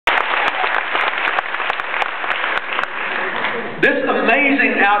This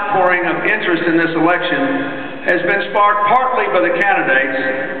amazing outpouring of interest in this election has been sparked partly by the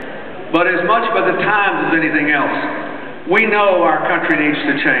candidates, but as much by the times as anything else. We know our country needs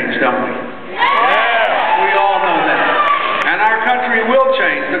to change, don't we? Yeah. We all know that. And our country will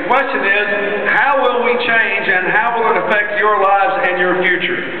change. The question is, how will we change and how will it affect your lives and your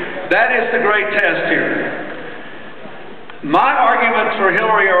future? That is the great test here. My arguments for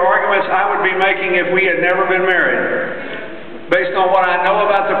Hillary are arguments I would be making if we had never been married, based on what I know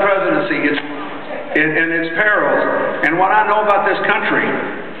about the presidency and its perils, and what I know about this country.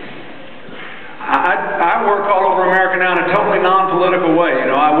 I work all over America now in a totally non-political way.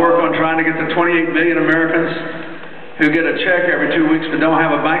 You know, I work on trying to get the 28 million Americans who get a check every 2 weeks but don't have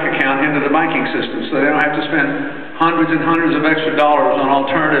a bank account into the banking system, so they don't have to spend hundreds and hundreds of extra dollars on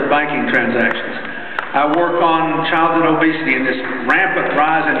alternative banking transactions. I work on childhood obesity and this rampant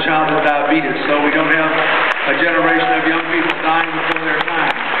rise in childhood diabetes, so we don't have a generation of young people dying before their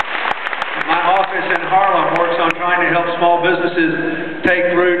time. My office in Harlem works on trying to help small businesses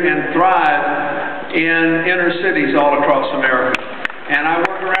take root and thrive in inner cities all across America. And I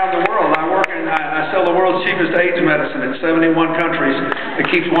work around the world. I sell the world's cheapest AIDS medicine in 71 countries. It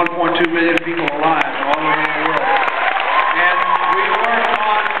keeps 1.2 million people alive all around the world. And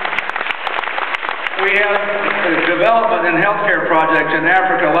we have development and healthcare projects in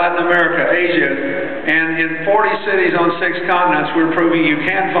Africa, Latin America, Asia, and in 40 cities on 6 continents, we're proving you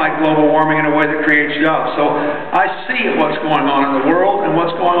can fight global warming in a way that creates jobs. So I see what's going on in the world and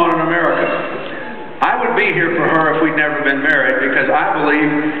what's going on in America. I would be here for her if we'd never been married, because I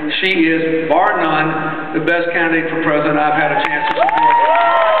believe she is, bar none, the best candidate for president I've had a chance to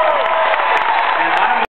support.